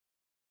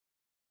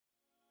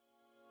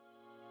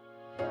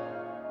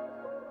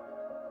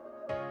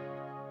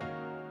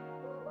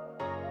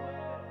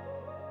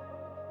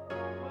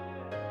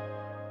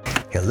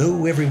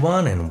Hello,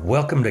 everyone, and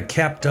welcome to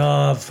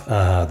Captov,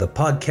 the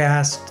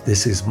podcast.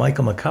 This is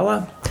Michael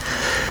McCullough.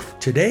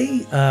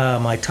 Today,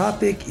 my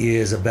topic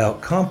is about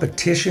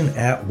competition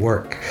at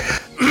work.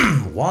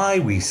 Why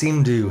we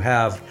seem to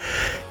have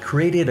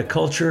created a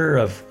culture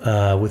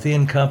of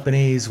within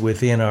companies,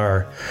 within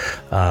our,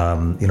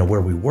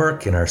 where we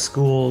work, in our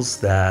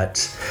schools, that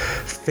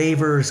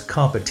favors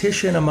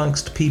competition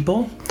amongst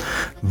people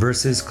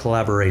versus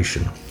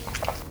collaboration.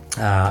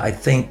 I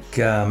think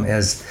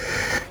as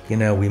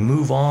we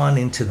move on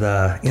into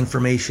the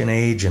information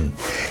age and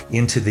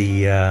into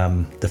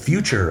the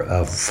future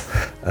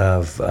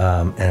of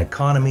an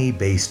economy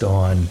based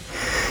on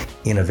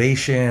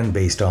innovation,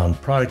 based on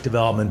product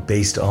development,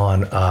 based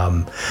on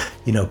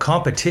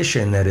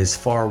competition that is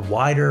far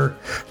wider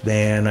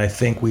than I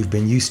think we've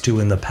been used to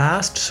in the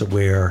past. So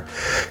where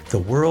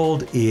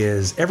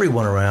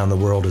everyone around the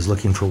world is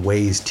looking for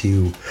ways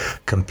to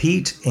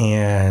compete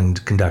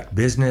and conduct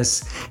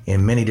business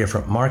in many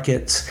different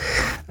markets.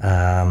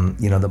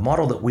 The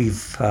model that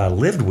we've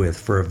lived with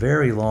for a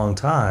very long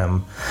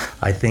time,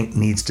 I think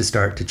needs to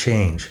start to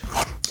change.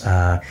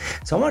 So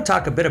I want to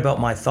talk a bit about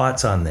my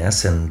thoughts on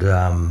this, and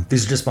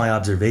these are just my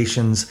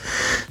observations,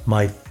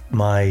 my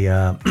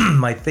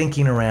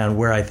thinking around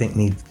where I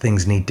think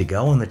things need to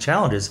go, and the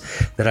challenges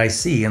that I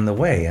see in the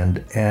way. And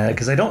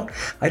because I don't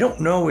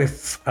know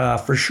if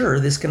for sure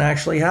this can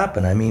actually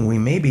happen. I mean, we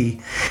may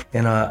be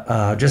in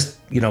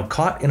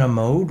caught in a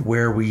mode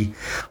where we've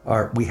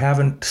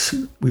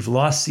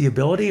lost the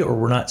ability, or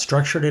we're not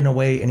structured in a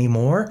way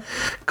anymore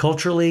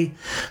culturally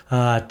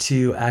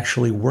to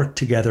actually work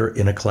together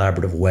in a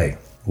collaborative way,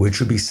 which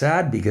would be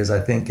sad, because I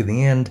think in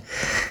the end,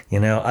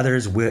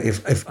 others will,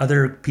 if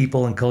other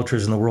people and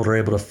cultures in the world are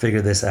able to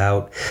figure this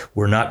out,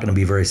 we're not going to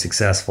be very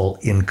successful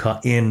in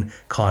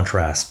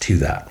contrast to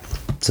that.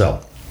 So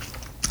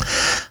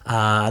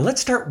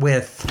let's start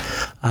with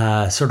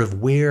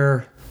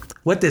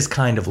what this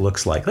kind of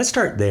looks like. Let's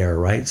start there,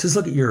 right? So let's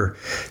look at your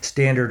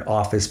standard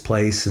office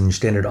place and your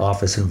standard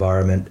office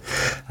environment,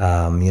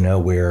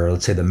 where,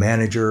 let's say, the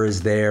manager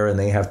is there and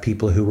they have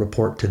people who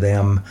report to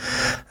them.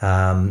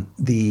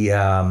 The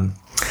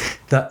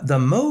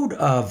mode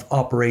of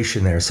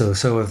operation there.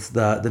 So if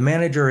the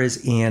manager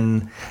is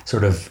in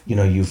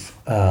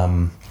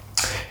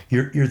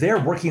you're there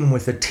working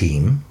with a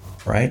team,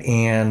 right?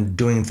 And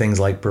doing things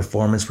like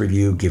performance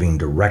review, giving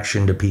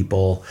direction to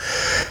people,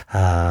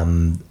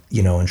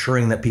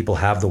 ensuring that people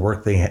have the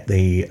work that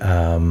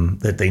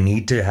they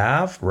need to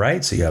have,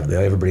 right? So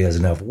everybody has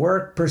enough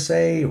work per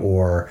se,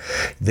 or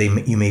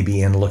you may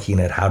be in looking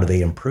at how do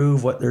they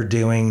improve what they're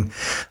doing.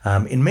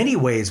 In many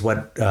ways,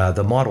 what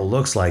the model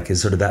looks like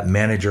is sort of that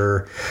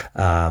manager,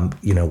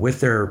 with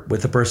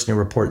the person who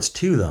reports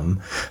to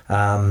them,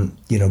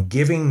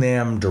 giving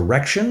them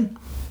direction,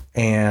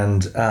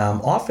 and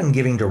often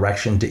giving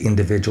direction to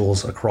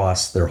individuals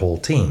across their whole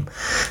team.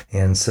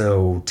 And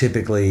so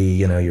typically,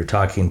 you're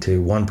talking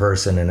to one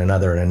person and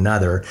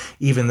another,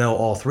 even though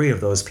all three of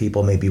those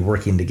people may be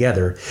working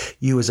together.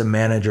 You as a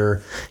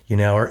manager,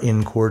 are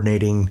in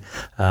coordinating,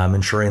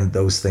 ensuring that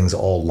those things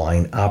all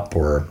line up,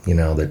 or,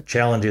 the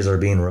challenges are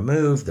being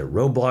removed, the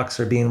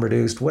roadblocks are being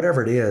reduced,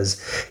 whatever it is.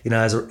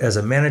 As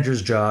a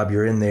manager's job,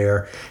 you're in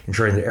there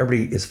ensuring that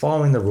everybody is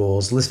following the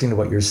rules, listening to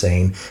what you're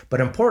saying, but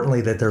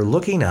importantly, that they're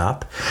looking up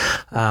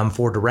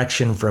for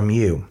direction from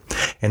you.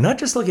 And not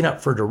just looking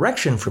up for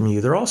direction from you,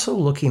 they're also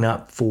looking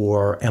up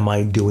for, am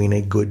I doing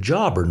a good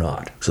job or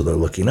not? So they're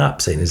looking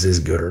up, saying, is this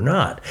good or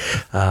not?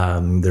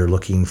 They're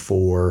looking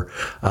for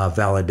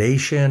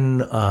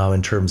validation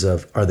in terms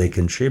of, are they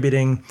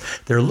contributing?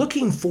 They're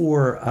looking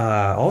for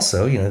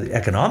also,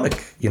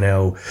 economic,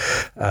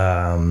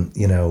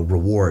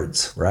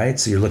 rewards, right?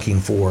 So you're looking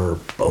for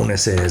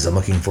bonuses. I'm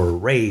looking for a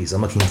raise.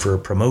 I'm looking for a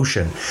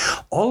promotion.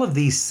 All of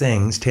these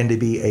things tend to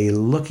be a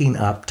looking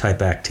up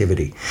type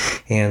activity.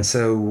 And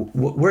so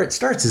where it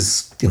starts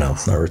is,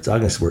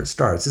 where it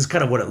starts is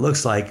kind of what it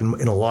looks like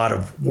in a lot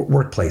of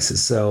workplaces.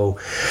 So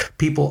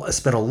people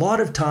spend a lot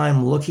of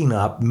time looking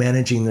up,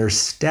 managing their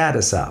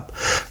status up,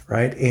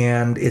 right?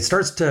 And it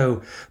starts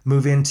to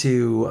move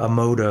into a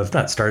mode of,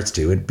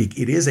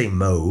 it is a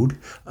mode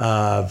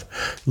of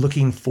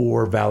looking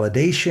for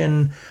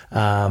validation,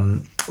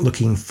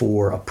 looking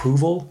for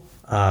approval,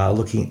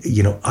 looking,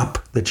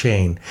 up the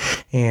chain.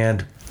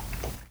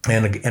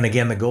 And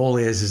again, the goal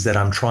is that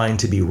I'm trying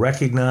to be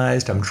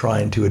recognized. I'm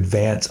trying to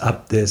advance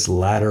up this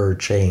ladder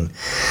chain.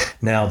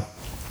 Now,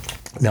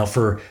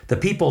 for the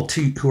people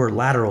who are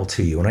lateral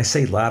to you, when I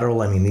say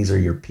lateral, I mean these are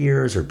your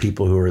peers or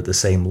people who are at the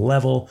same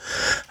level.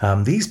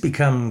 These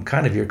become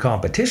kind of your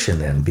competition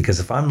then, because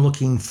if I'm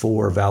looking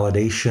for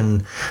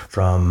validation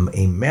from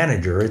a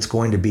manager, it's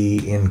going to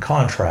be in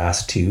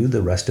contrast to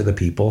the rest of the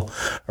people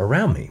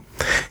around me.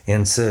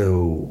 And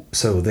so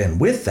then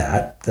with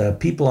that, the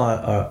people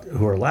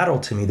who are lateral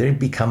to me, they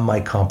become my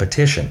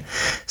competition.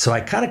 So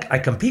I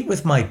compete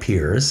with my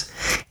peers,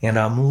 and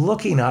I'm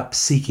looking up,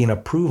 seeking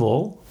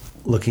approval,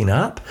 looking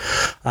up.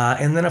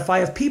 And then if I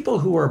have people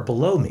who are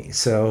below me,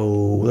 so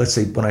let's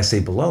say when I say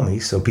below me,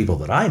 so people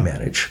that I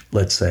manage,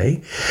 let's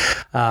say,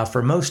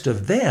 for most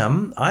of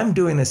them, I'm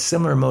doing a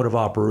similar mode of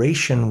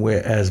operation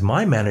as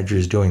my manager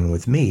is doing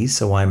with me.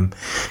 So I'm,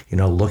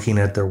 looking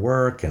at their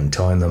work and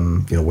telling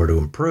them, where to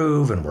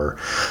improve, and we're,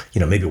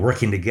 maybe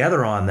working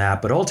together on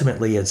that. But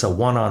ultimately, it's a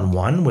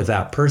one-on-one with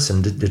that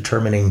person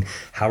determining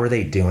how are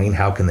they doing,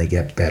 how can they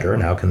get better,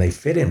 and how can they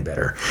fit in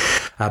better.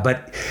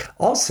 But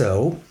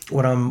also,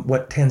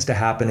 what tends to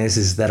happen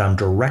is that I'm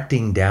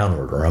directing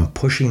downward, or I'm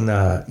pushing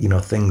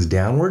the things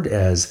downward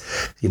as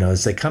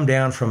they come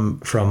down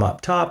from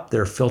up top,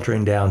 they're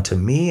filtering down to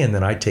me, and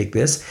then I take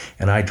this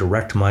and I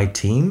direct my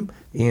team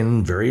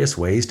in various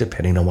ways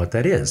depending on what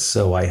that is.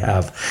 So I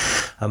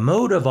have a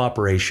mode of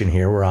operation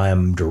here where I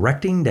am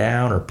directing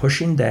down or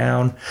pushing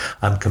down,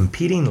 I'm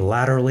competing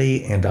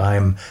laterally, and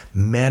I'm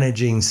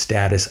managing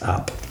status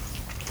up.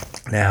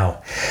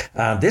 Now,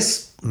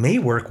 this may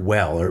work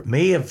well, or it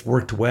may have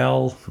worked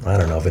well. I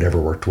don't know if it ever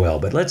worked well,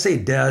 but let's say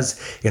it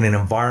does in an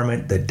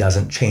environment that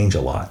doesn't change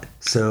a lot.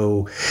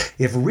 So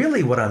if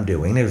really what I'm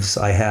doing is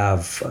I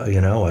have,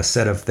 a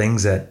set of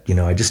things that,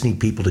 I just need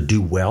people to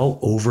do well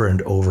over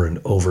and over and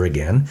over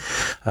again.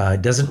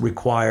 It doesn't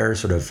require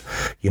sort of,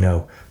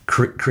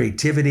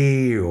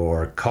 creativity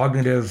or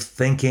cognitive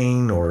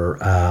thinking or,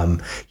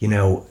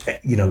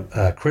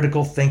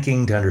 critical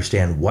thinking to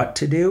understand what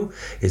to do.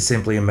 It's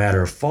simply a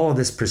matter of follow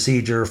this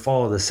procedure,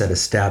 follow this set of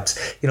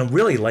steps,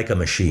 really like a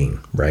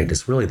machine, right?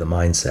 It's really the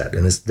mindset.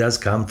 And this does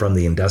come from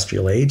the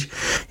industrial age,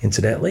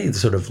 incidentally,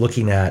 sort of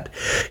looking at,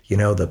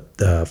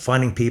 the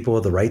finding people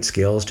with the right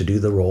skills to do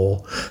the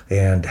role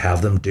and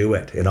have them do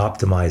it and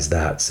optimize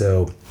that.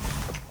 So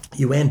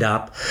you end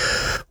up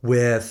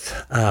with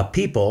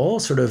people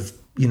sort of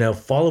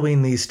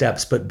following these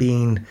steps, but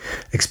being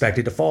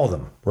expected to follow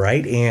them,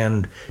 right?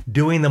 And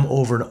doing them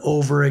over and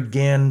over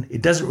again.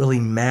 It doesn't really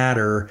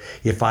matter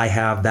if I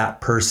have that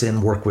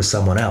person work with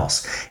someone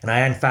else. And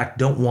I, in fact,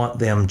 don't want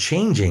them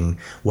changing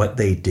what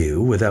they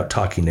do without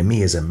talking to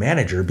me as a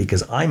manager,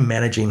 because I'm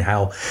managing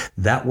how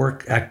that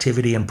work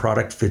activity and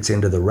product fits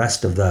into the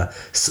rest of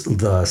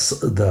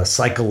the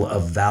cycle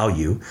of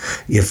value,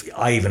 if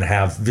I even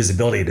have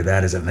visibility to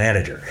that as a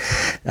manager.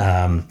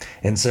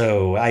 And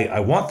so I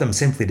want them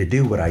simply to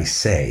do what I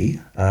say,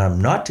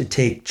 not to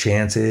take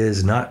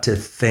chances, not to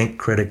think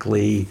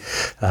critically.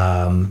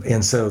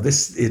 And so it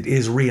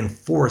is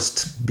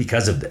reinforced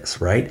because of this,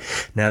 right?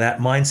 Now that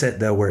mindset,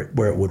 though, where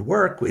it would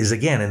work is,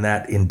 again, in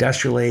that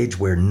industrial age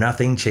where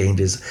nothing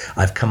changes.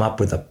 I've come up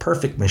with a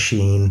perfect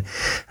machine.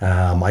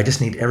 I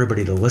just need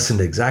everybody to listen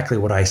to exactly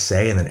what I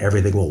say, and then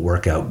everything will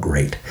work out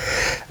great.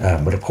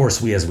 But of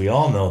course, as we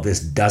all know,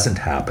 this doesn't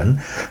happen.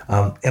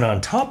 And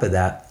on top of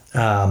that,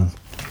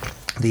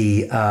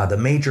 the other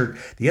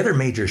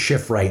major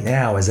shift right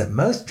now is that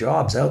most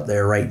jobs out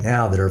there right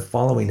now that are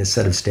following a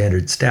set of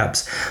standard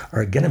steps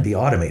are going to be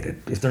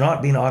automated. If they're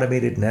not being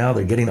automated now,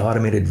 they're getting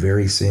automated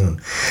very soon.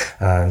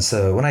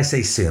 So when I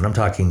say soon, I'm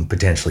talking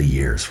potentially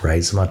years,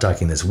 right? So I'm not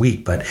talking this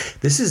week, but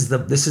this is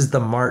the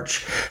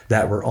march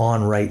that we're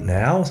on right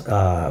now.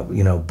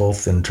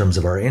 Both in terms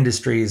of our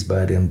industries,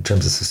 but in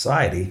terms of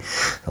society,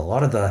 a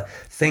lot of the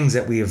things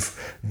that we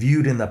have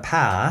viewed in the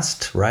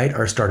past, right,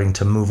 are starting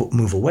to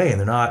move away, and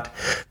they're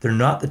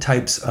not the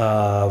types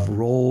of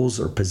roles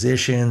or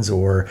positions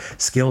or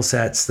skill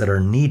sets that are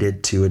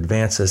needed to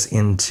advance us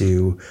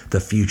into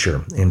the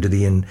future, into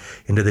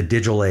the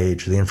digital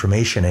age, the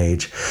information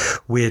age,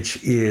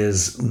 which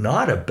is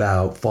not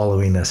about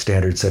following a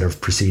standard set of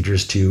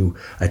procedures to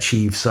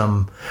achieve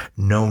some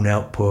known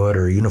output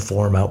or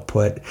uniform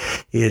output.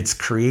 It's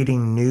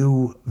creating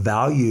new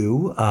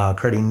value,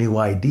 creating new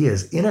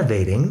ideas,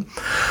 innovating,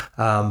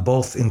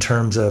 both in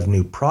terms of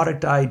new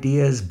product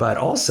ideas, but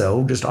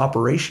also just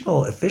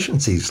operational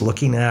efficiencies,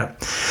 looking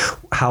at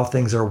how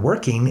things are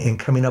working and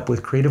coming up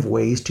with creative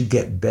ways to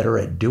get better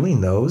at doing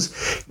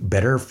those,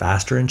 better,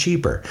 faster, and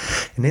cheaper.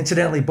 And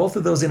incidentally, both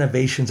of those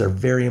innovations are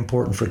very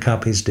important for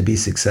companies to be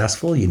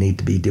successful. You need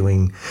to be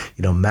doing,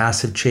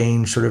 massive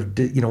change, sort of,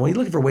 when you're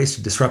looking for ways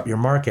to disrupt your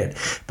market,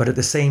 but at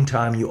the same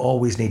time, you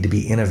always need to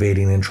be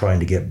innovating and trying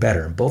to get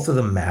better. Both of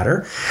them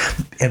matter.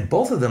 And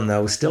both of them,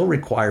 though, still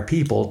require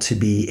people to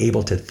be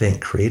able to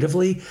think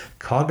creatively,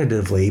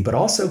 cognitively, but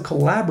also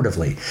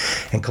collaboratively.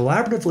 And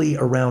collaboratively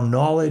around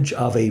knowledge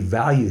of a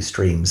value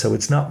stream. So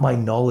it's not my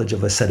knowledge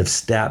of a set of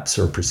steps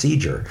or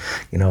procedure,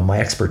 my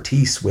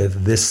expertise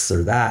with this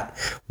or that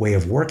way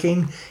of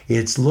working.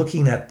 It's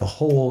looking at the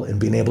whole and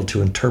being able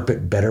to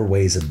interpret better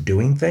ways of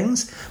doing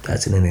things.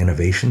 That's in an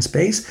innovation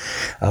space.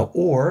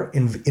 Or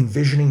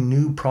envisioning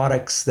new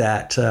products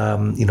that,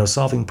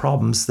 solving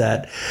problems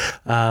that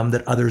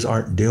others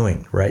aren't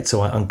doing, right?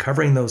 So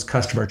uncovering those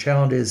customer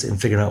challenges and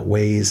figuring out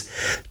ways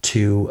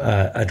to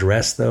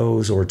address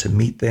those or to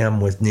meet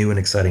them with new and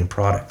exciting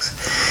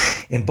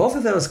products. In both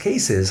of those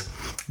cases,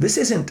 this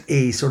isn't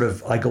a sort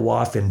of I go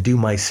off and do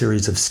my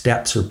series of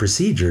steps or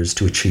procedures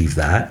to achieve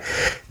that.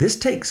 This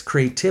takes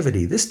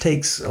creativity. This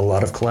takes a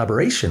lot of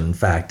collaboration. In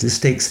fact, this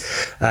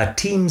takes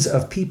teams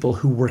of people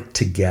who work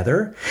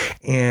together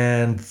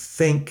and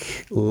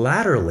think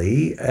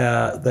laterally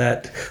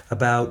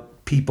about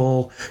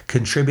people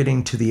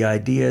contributing to the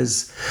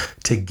ideas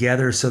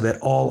together so that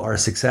all are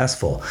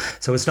successful.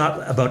 So it's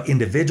not about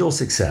individual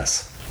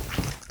success.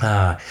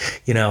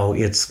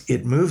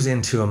 It moves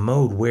into a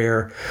mode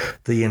where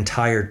the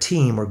entire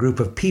team or group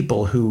of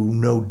people who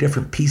know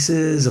different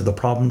pieces of the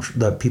problem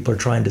that people are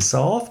trying to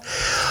solve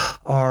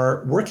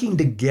are working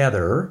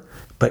together,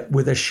 but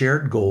with a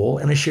shared goal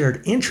and a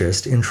shared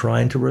interest in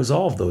trying to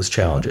resolve those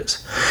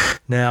challenges.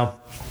 Now,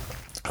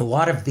 a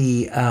lot of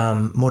the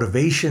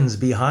motivations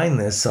behind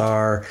this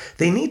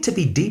they need to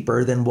be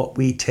deeper than what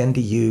we tend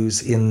to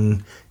use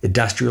in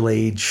industrial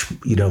age,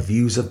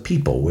 views of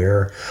people,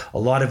 where a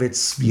lot of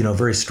it's,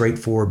 very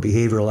straightforward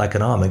behavioral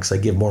economics. I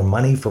give more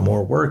money for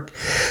more work,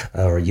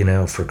 or,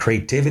 for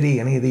creativity,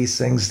 any of these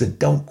things that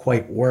don't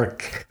quite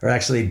work, or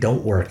actually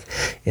don't work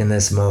in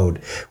this mode,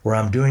 where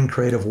I'm doing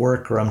creative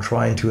work, or I'm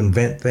trying to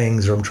invent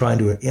things, or I'm trying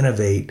to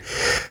innovate.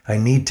 I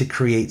need to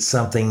create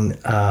something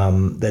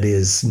that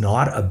is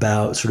not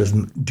about sort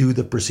of do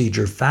the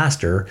procedure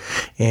faster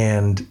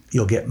and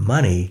you'll get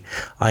money.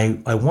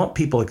 I want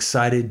people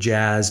excited,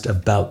 jazzed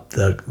about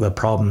the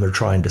problem they're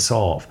trying to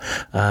solve.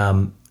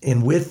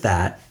 And with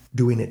that,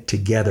 doing it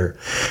together.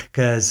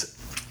 Because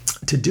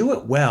to do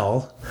it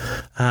well,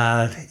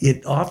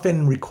 it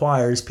often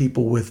requires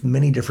people with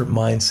many different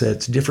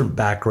mindsets, different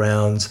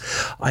backgrounds,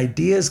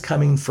 ideas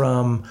coming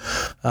from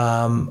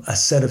a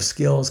set of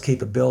skills,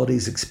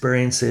 capabilities,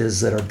 experiences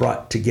that are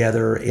brought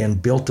together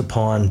and built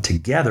upon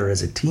together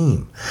as a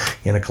team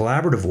in a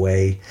collaborative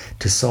way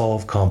to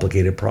solve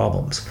complicated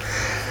problems.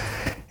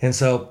 And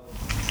so,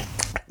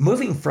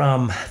 moving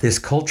from this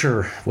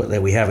culture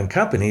that we have in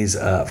companies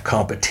of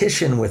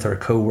competition with our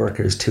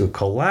coworkers to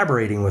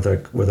collaborating with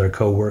our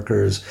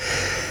coworkers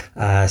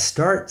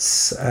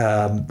starts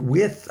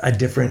with a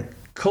different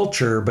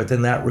culture, but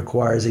then that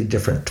requires a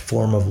different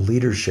form of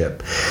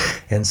leadership.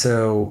 And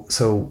so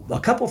a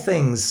couple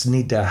things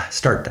need to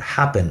start to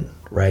happen,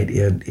 right,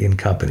 in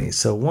companies.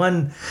 So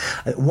one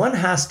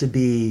has to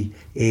be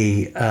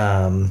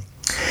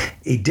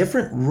a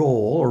different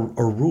role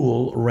or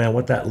rule around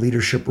what that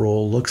leadership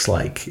role looks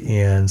like.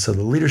 And so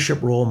the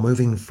leadership role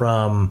moving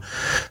from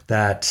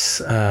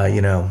that,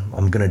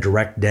 I'm going to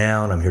direct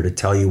down, I'm here to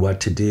tell you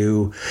what to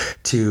do,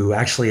 to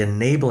actually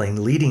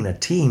leading a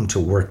team to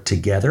work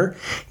together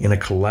in a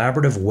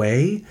collaborative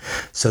way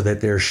so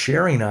that they're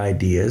sharing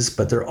ideas,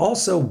 but they're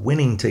also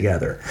winning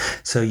together.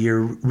 So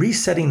you're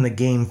resetting the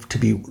game to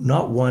be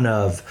not one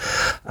of,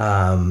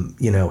 I'm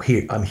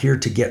here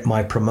to get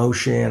my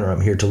promotion, or I'm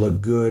here to look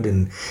good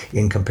in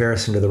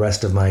comparison to the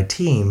rest of my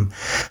team.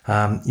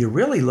 You're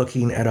really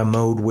looking at a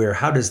mode where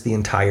how does the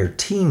entire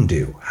team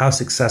do? How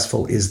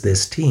successful is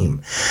this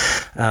team?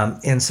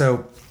 And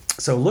so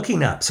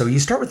looking up, so you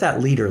start with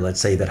that leader, let's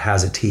say, that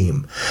has a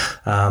team.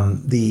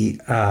 The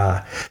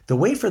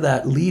way for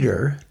that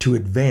leader to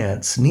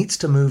advance needs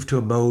to move to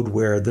a mode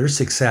where their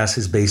success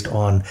is based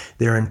on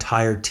their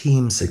entire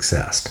team's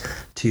success,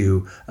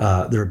 to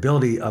their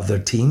ability of their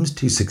teams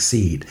to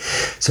succeed.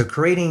 So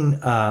creating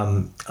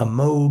a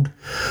mode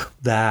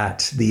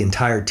that the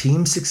entire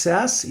team's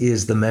success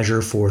is the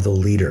measure for the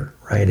leader,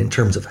 right, in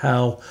terms of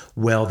how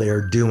well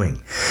they're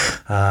doing.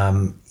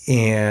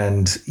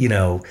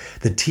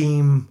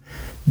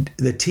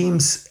 The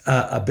team's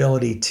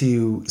ability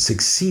to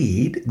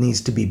succeed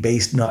needs to be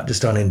based not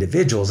just on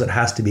individuals. It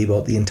has to be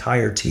about the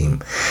entire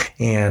team,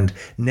 and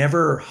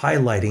never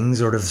highlighting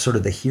sort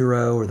of the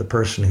hero or the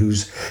person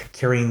who's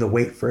carrying the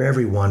weight for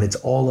everyone. It's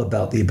all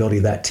about the ability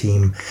of that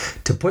team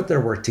to put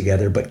their work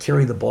together, but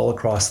carry the ball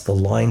across the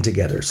line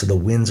together. So the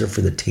wins are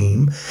for the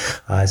team.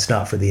 It's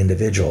not for the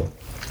individual.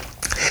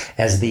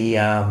 As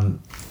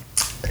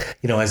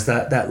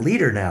that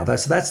leader now,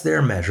 that's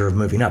their measure of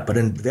moving up. But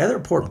the other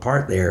important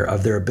part there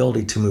of their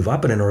ability to move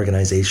up in an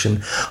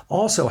organization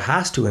also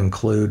has to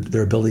include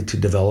their ability to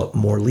develop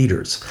more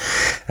leaders.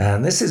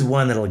 And this is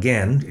one that'll,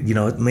 again,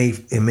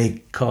 it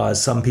may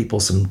cause some people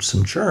some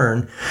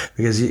churn,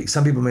 because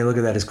some people may look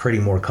at that as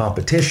creating more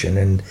competition,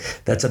 and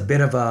that's a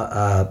bit of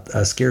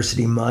a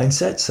scarcity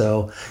mindset.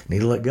 So you need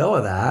to let go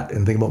of that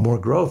and think about more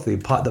growth, the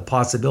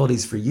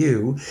possibilities for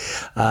you.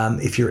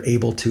 If you're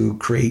able to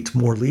create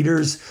more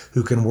leaders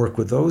who can work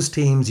with those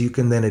teams, you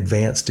can then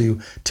advance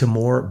to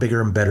more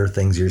bigger and better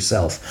things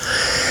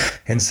yourself.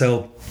 And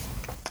so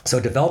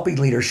developing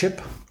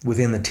leadership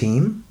within the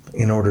team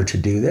in order to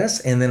do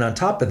this. And then on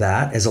top of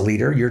that, as a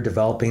leader, you're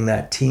developing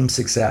that team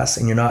success,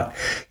 and you're not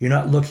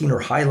looking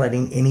or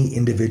highlighting any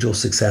individual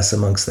success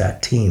amongst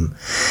that team.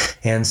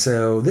 And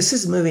so this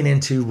is moving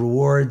into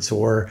rewards,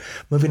 or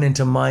moving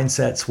into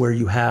mindsets where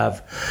you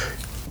have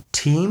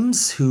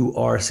teams who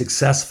are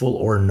successful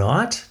or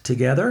not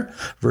together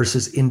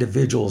versus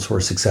individuals who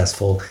are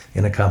successful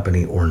in a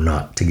company or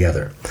not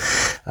together.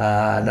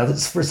 Now,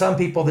 for some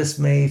people, this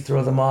may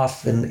throw them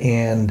off,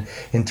 and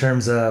in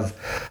terms of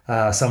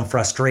some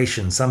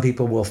frustration. Some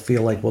people will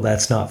feel like, well,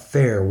 that's not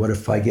fair. What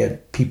if I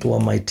get people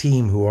on my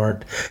team who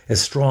aren't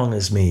as strong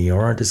as me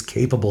or aren't as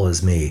capable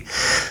as me?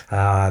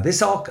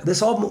 This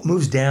all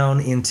moves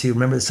down into,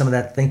 remember, some of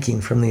that thinking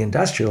from the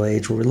industrial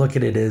age, where we look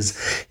at it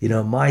as,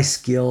 my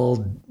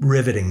skill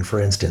riveting, for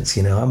instance.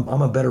 I'm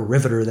a better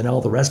riveter than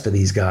all the rest of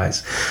these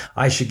guys.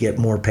 I should get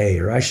more pay,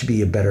 or I should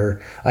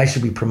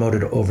be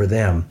promoted over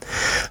them.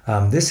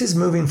 This is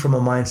moving from a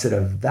mindset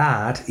of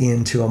that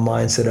into a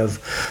mindset of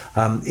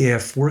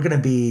if we're going to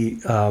be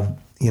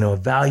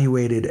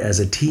evaluated as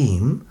a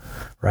team,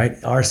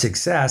 right? Our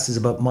success is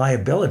about my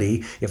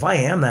ability, if I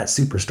am that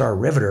superstar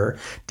riveter,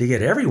 to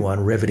get everyone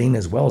riveting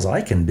as well as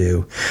I can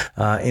do.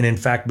 And in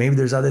fact, maybe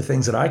there's other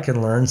things that I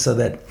can learn so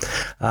that,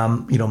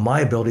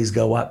 my abilities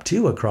go up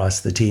too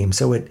across the team.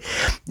 So it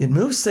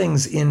moves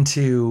things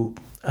into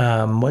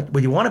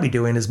what you want to be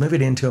doing is move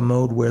it into a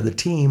mode where the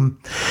team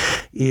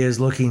is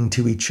looking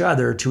to each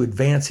other to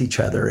advance each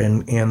other,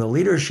 and the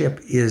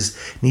leadership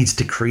needs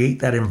to create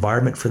that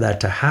environment for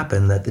that to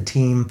happen, that the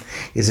team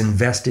is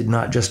invested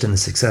not just in the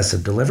success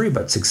of delivery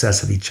but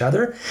success of each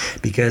other,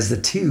 because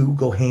the two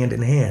go hand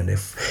in hand.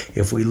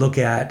 If we look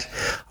at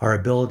our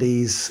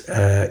abilities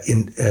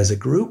as a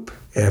group,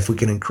 if we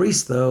can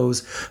increase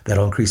those,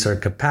 that'll increase our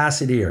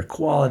capacity, our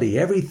quality,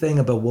 everything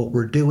about what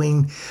we're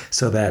doing,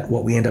 so that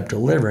what we end up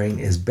delivering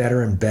is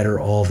better and better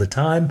all the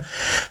time.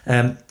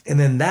 And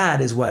then that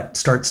is what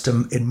starts to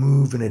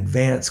move and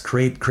advance,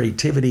 create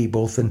creativity,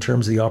 both in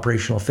terms of the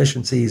operational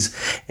efficiencies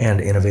and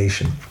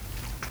innovation.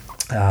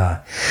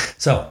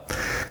 So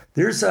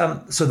there's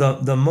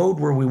the mode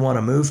where we want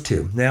to move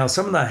to. Now,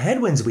 some of the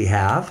headwinds we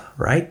have,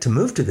 right, to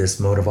move to this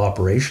mode of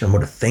operation, or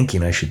mode of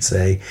thinking, I should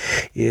say,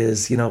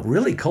 is,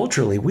 really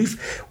culturally,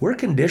 we're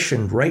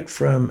conditioned right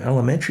from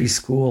elementary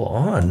school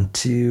on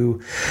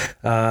to,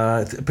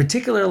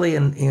 particularly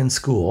in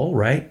school,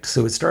 right?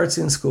 So it starts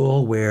in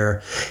school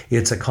where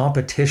it's a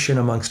competition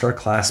amongst our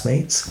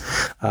classmates.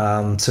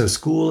 So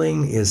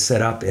schooling is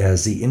set up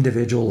as the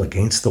individual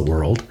against the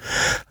world,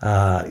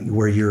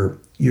 where your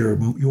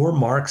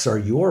marks are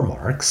your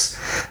marks.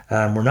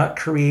 We're not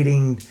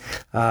creating,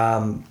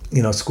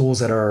 schools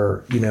that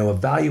are,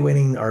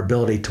 evaluating our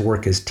ability to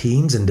work as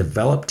teams and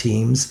develop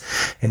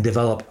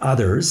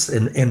others,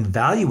 and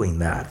valuing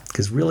that.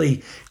 Because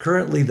really,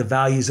 currently, the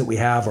values that we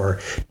have are: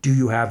 do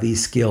you have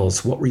these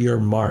skills? What were your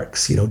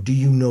marks? Do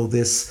you know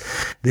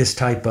this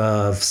type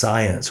of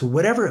science?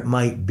 Whatever it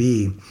might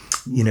be.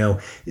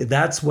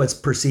 That's what's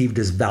perceived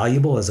as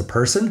valuable as a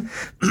person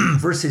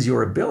versus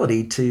your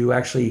ability to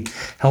actually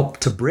help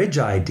to bridge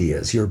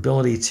ideas, your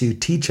ability to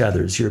teach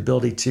others, your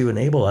ability to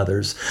enable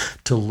others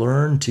to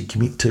learn, to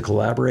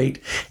collaborate,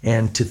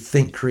 and to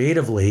think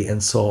creatively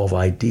and solve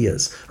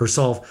ideas, or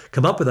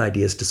come up with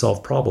ideas to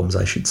solve problems,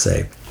 I should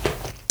say.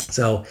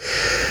 So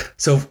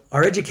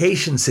our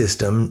education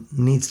system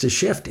needs to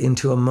shift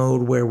into a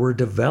mode where we're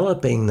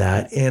developing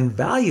that and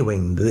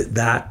valuing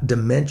that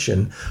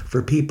dimension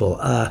for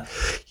people, as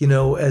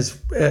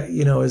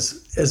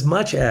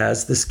much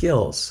as the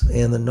skills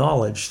and the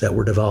knowledge that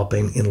we're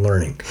developing in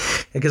learning.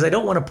 Because I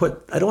don't want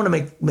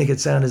to make it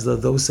sound as though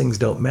those things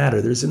don't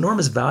matter. There's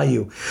enormous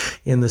value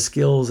in the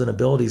skills and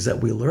abilities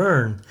that we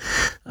learn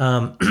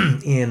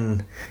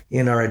in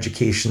our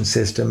education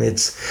system.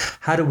 It's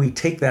how do we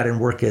take that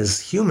and work as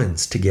humans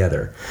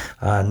together,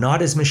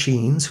 not as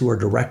machines who are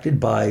directed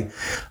by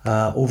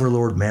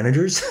overlord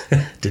managers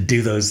to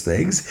do those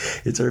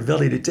things. It's our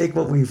ability to take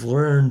what we've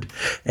learned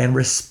and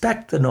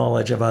respect the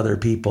knowledge of other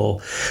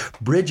people,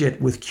 bridge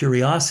it with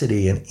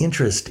curiosity and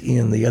interest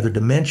in the other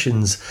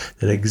dimensions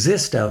that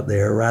exist out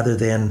there, rather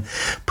than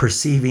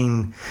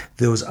perceiving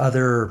those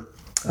other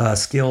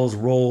skills,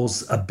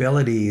 roles,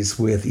 abilities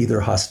with either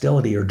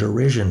hostility or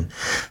derision,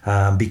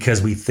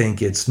 because we think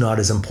it's not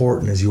as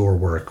important as your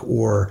work,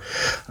 or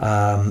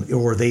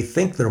they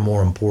think they're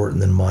more important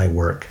than my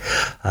work.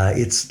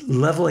 It's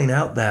leveling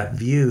out that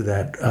view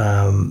that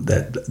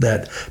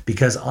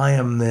because I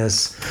am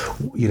this,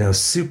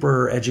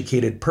 super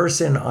educated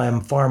person, I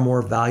am far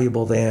more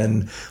valuable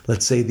than,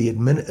 let's say,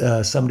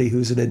 the somebody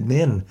who's an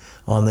admin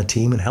on the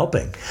team and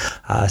helping.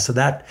 So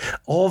that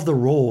all of the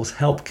roles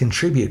help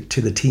contribute to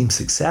the team's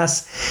success,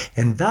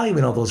 and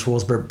valuing all those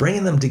roles, but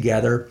bringing them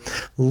together,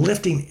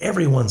 lifting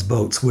everyone's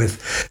boats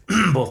with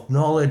both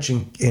knowledge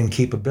and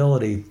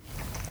capability,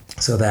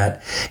 so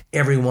that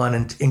everyone,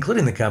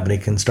 including the company,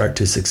 can start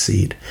to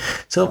succeed.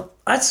 So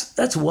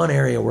that's one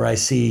area where I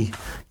see,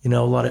 a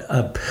lot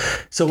of.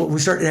 So we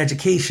start in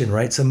education,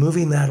 right? So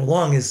moving that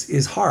along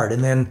is hard,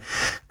 and then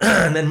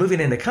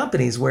moving into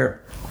companies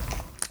where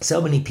so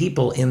many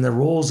people in the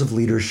roles of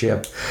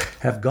leadership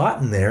have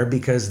gotten there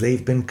because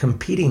they've been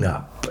competing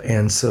up.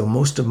 And so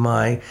most of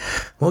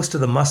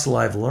the muscle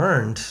I've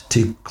learned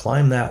to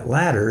climb that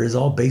ladder is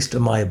all based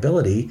on my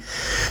ability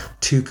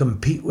to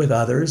compete with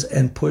others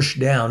and push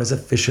down as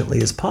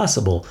efficiently as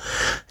possible.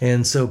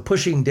 And so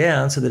pushing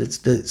down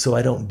so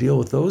I don't deal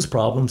with those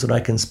problems, and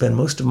I can spend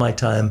most of my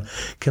time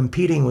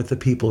competing with the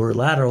people who are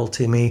lateral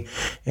to me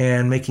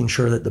and making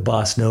sure that the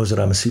boss knows that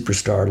I'm a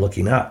superstar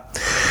looking up.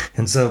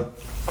 And so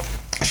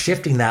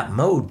shifting that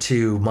mode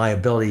to my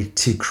ability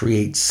to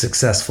create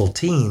successful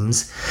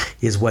teams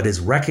is what is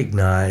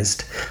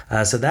recognized.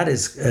 So that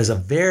is a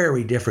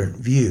very different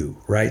view,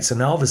 right? So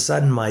now all of a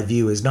sudden my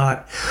view is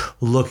not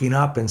looking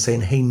up and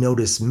saying, hey,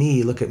 notice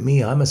me, look at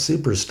me, I'm a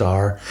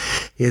superstar.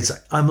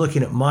 I'm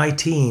looking at my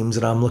teams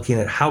and I'm looking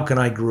at how can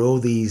I grow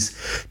these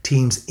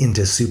teams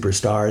into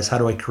superstars? How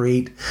do I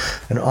create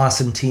an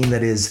awesome team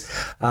that is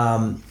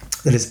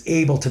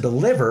able to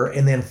deliver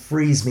and then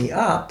frees me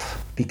up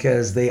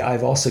because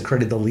I've also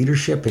created the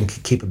leadership and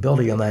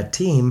capability on that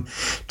team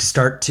to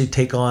start to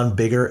take on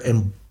bigger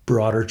and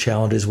broader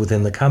challenges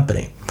within the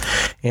company.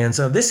 And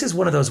so this is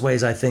one of those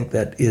ways I think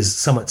that is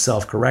somewhat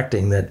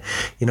self-correcting, that,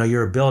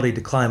 your ability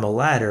to climb a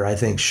ladder, I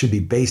think, should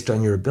be based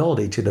on your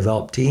ability to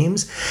develop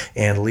teams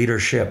and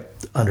leadership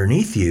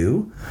underneath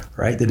you,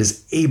 right, that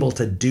is able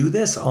to do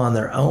this on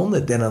their own,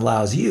 that then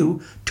allows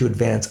you to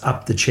advance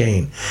up the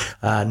chain,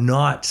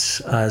 not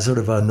sort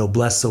of a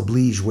noblesse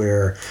oblige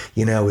where,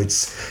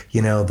 it's,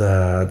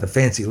 the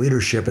fancy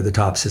leadership at the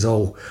top says,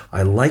 oh,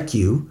 I like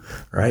you,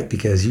 right,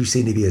 because you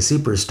seem to be a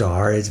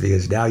superstar. It's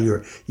because now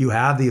you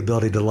have the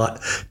ability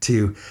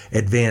to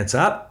advance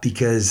up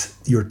because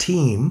your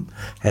team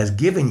has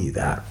given you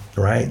that,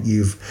 right?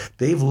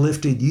 They've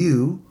lifted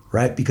you,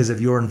 right, because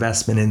of your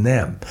investment in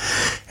them.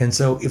 And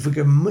so if we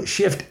can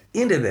shift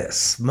into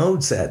this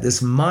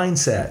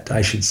mindset,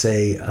 I should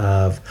say,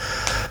 of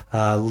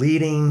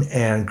leading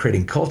and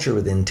creating culture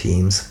within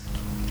teams,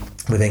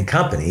 within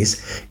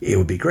companies, it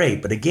would be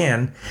great. But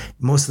again,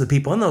 most of the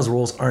people in those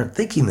roles aren't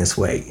thinking this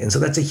way. And so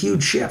that's a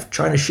huge shift.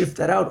 Trying to shift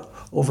that out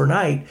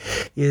overnight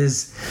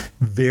is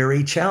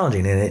very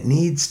challenging, and it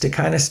needs to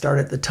kind of start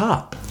at the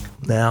top.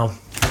 Now,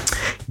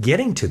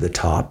 getting to the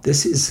top,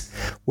 this is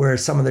where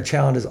some of the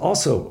challenges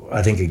also,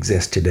 I think,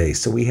 exist today.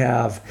 So we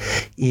have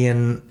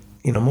in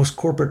most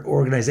corporate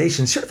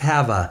organizations sort of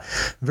have a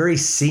very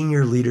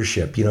senior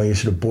leadership, your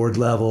sort of board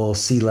level,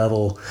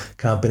 C-level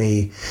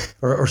company,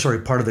 or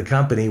part of the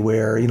company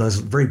where, there's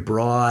very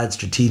broad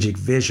strategic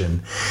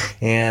vision.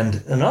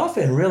 And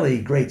often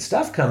really great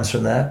stuff comes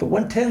from that. But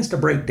what tends to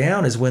break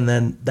down is when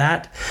then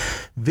that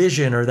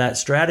vision or that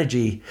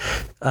strategy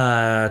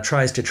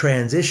tries to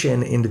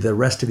transition into the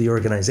rest of the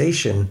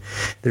organization.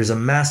 There's a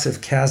massive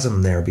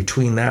chasm there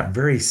between that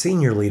very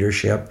senior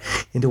leadership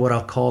into what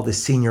I'll call the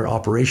senior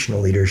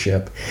operational leadership.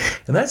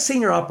 And that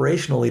senior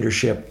operational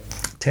leadership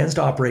tends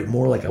to operate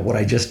more like what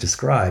I just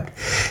described.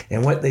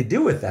 And what they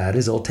do with that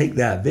is they'll take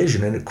that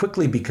vision and it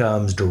quickly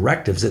becomes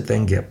directives that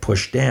then get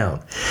pushed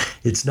down.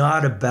 It's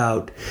not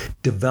about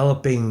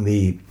developing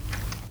the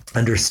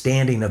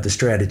understanding of the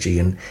strategy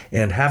and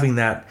having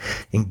that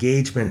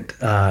engagement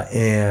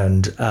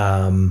and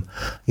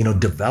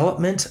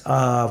development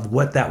of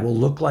what that will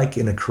look like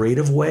in a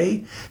creative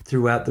way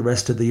throughout the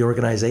rest of the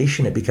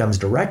organization. It becomes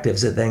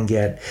directives that then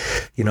get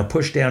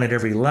pushed down at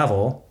every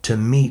level to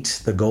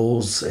meet the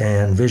goals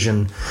and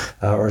vision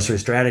or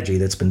strategy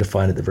that's been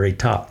defined at the very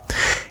top.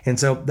 And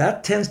so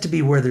that tends to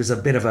be where there's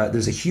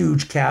a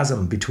huge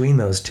chasm between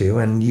those two.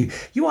 And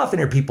you often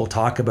hear people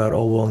talk about,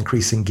 we'll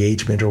increase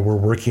engagement, or we're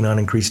working on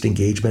increased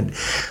engagement,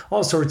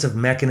 all sorts of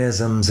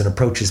mechanisms and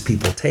approaches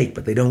people take,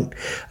 but they don't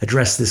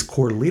address this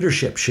core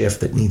leadership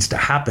shift that needs to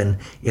happen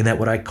in that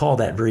what I call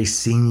that very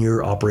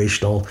senior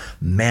operational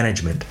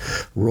management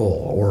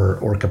role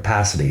or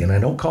capacity. And I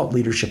don't call it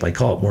leadership, I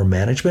call it more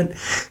management,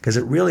 because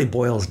it really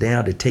boils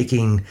down to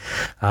taking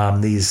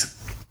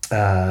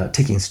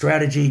taking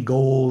strategy,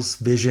 goals,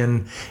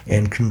 vision,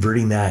 and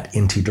converting that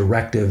into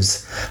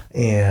directives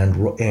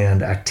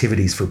and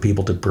activities for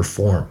people to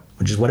perform,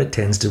 which is what it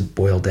tends to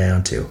boil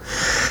down to.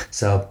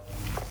 So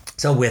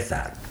with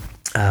that,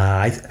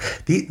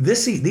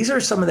 these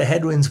are some of the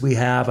headwinds we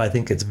have. I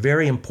think it's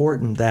very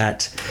important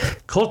that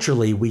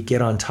culturally we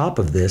get on top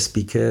of this,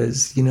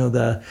 because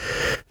the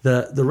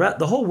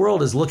whole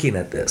world is looking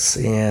at this,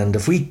 and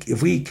if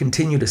we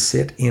continue to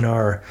sit in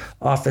our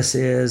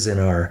offices, in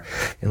our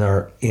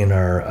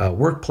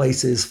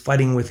workplaces,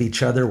 fighting with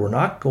each other, we're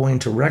not going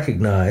to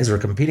recognize, or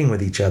competing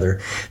with each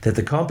other, that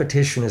the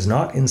competition is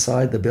not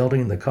inside the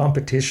building. The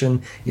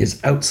competition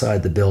is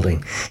outside the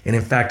building, and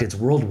in fact, it's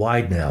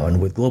worldwide now.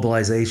 And with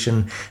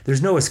globalization,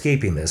 there's no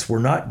escaping this. We're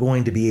not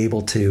going to be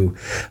able to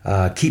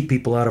keep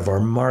people out of our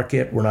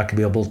market. We're not going to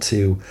be able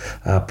to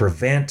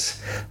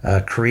prevent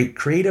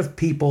creative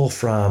people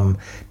from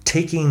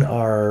taking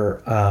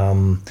our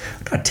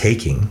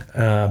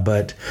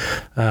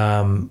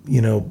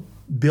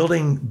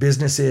building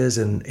businesses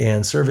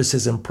and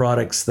services and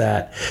products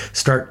that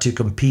start to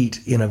compete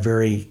in a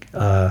very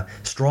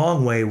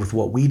strong way with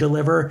what we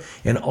deliver,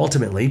 and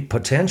ultimately,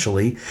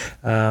 potentially,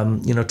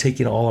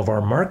 taking all of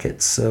our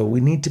markets. So we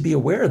need to be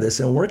aware of this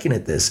and working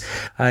at this.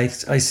 I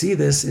see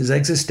this as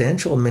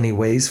existential in many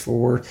ways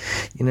for,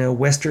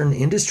 Western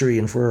industry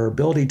and for our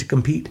ability to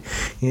compete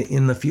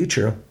in the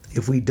future.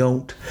 if we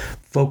don't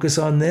focus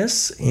on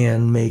this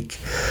and make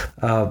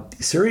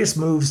serious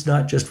moves,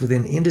 not just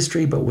within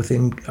industry, but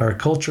within our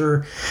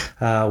culture,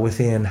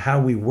 within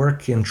how we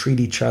work and treat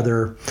each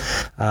other,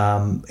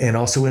 and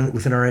also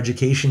within our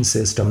education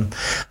system.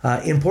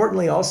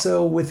 Importantly,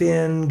 also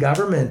within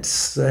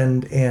governments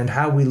and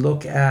how we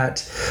look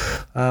at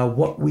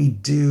what we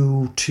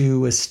do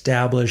to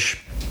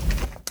establish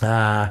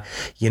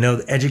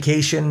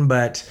education,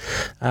 but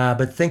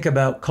think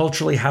about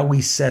culturally how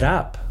we set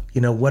up,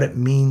 what it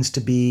means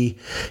to be,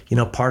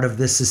 part of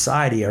this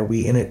society. Are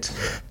we in it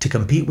to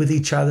compete with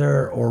each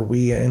other, or are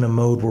we in a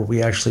mode where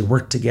we actually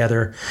work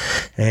together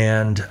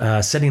and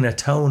setting a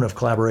tone of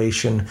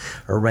collaboration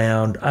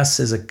around us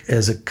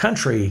as a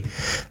country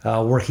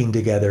working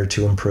together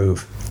to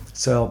improve?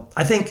 So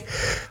I think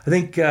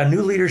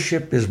new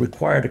leadership is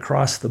required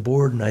across the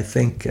board, and I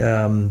think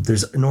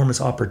there's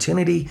enormous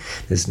opportunity.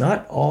 It's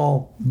not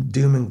all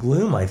doom and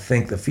gloom. I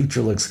think the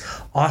future looks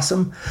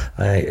awesome.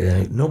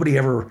 I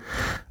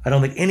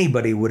don't think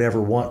anybody would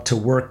ever want to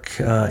work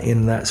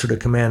in that sort of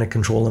command and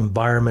control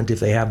environment if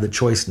they have the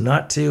choice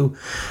not to.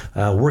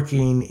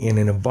 Working in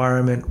an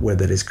environment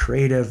that is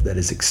creative, that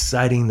is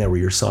exciting, where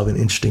you're solving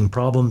interesting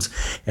problems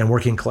and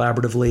working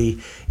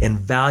collaboratively and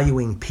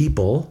valuing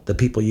people, the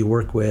people you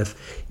work with,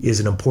 is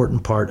an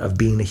important part of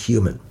being a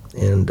human.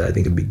 And I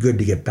think it'd be good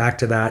to get back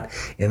to that,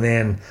 and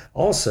then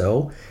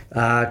also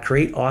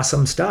create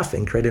awesome stuff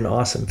and create an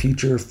awesome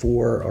future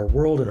for our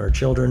world and our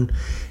children,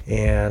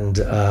 and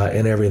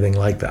everything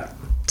like that.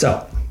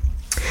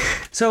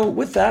 So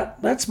with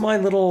that, that's my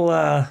little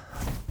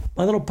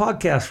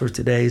podcast for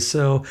today.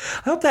 So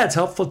I hope that's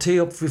helpful to you.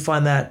 Hope you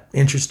find that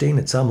interesting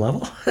at some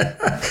level.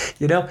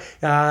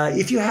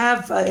 If you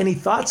have any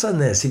thoughts on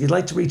this, if you'd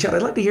like to reach out,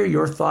 I'd like to hear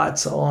your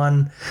thoughts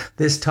on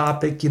this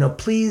topic.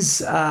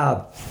 Please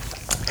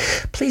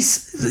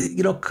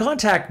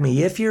contact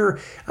me. If you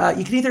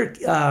can either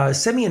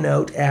send me a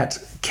note at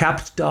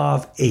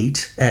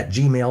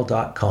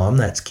captov8@gmail.com.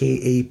 That's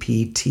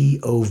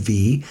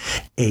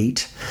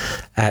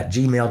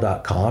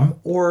KAPTOV8@gmail.com.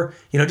 Or,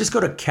 just go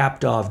to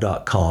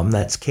captov.com.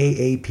 That's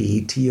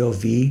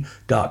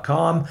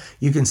KAPTOV.com.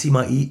 You can see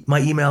my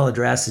email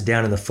address is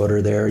down in the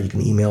footer there. You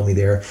can email me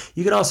there.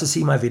 You can also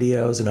see my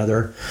videos and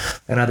other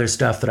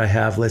stuff that I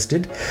have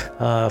listed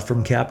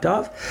from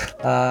Captov.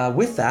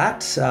 With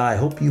that, I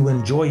hope you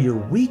enjoy your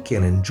week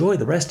and enjoy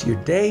the rest of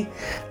your day.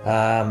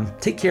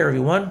 Take care,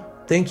 everyone.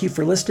 Thank you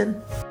for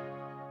listening.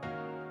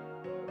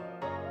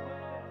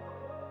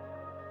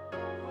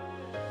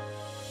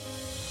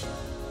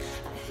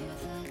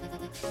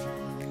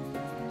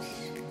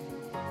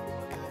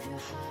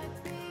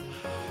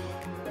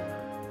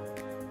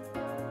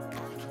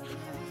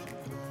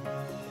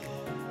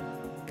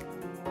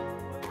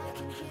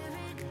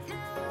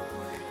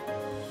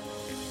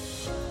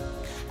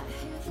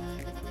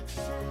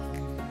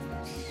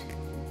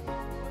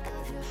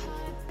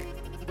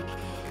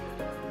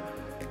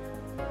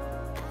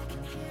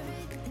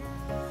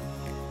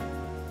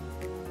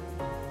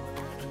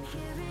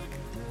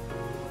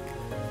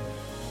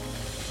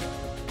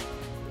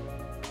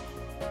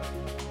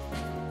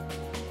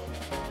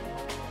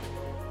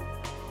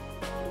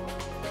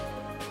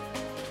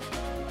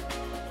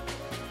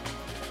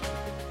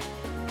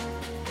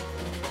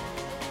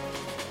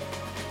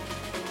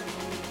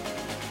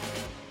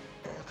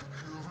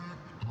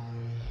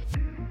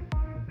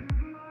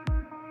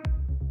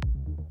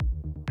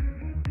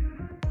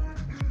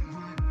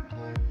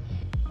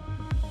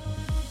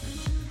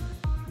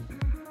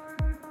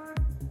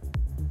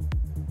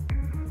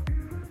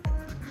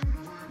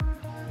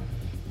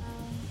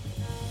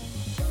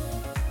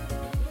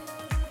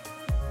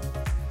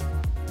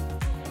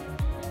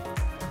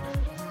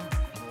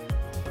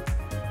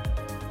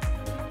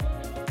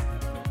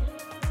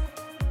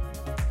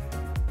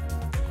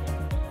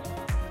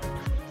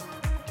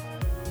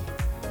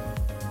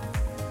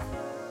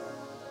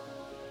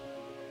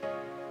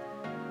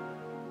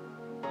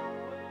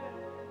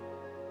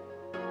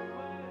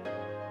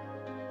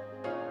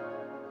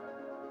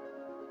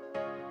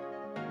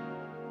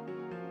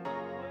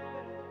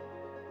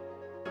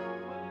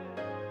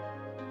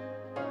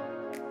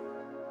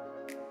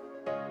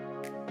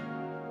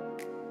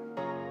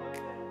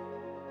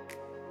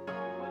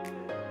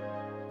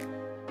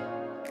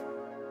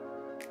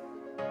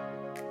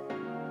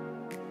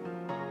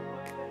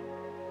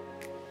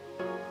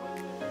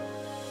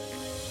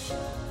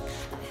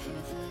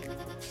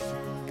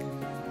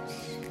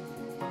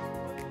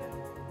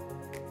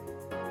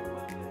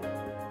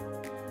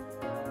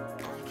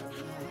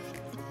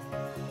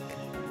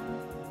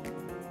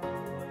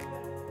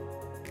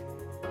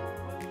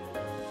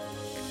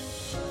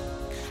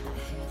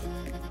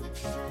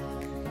 Sound.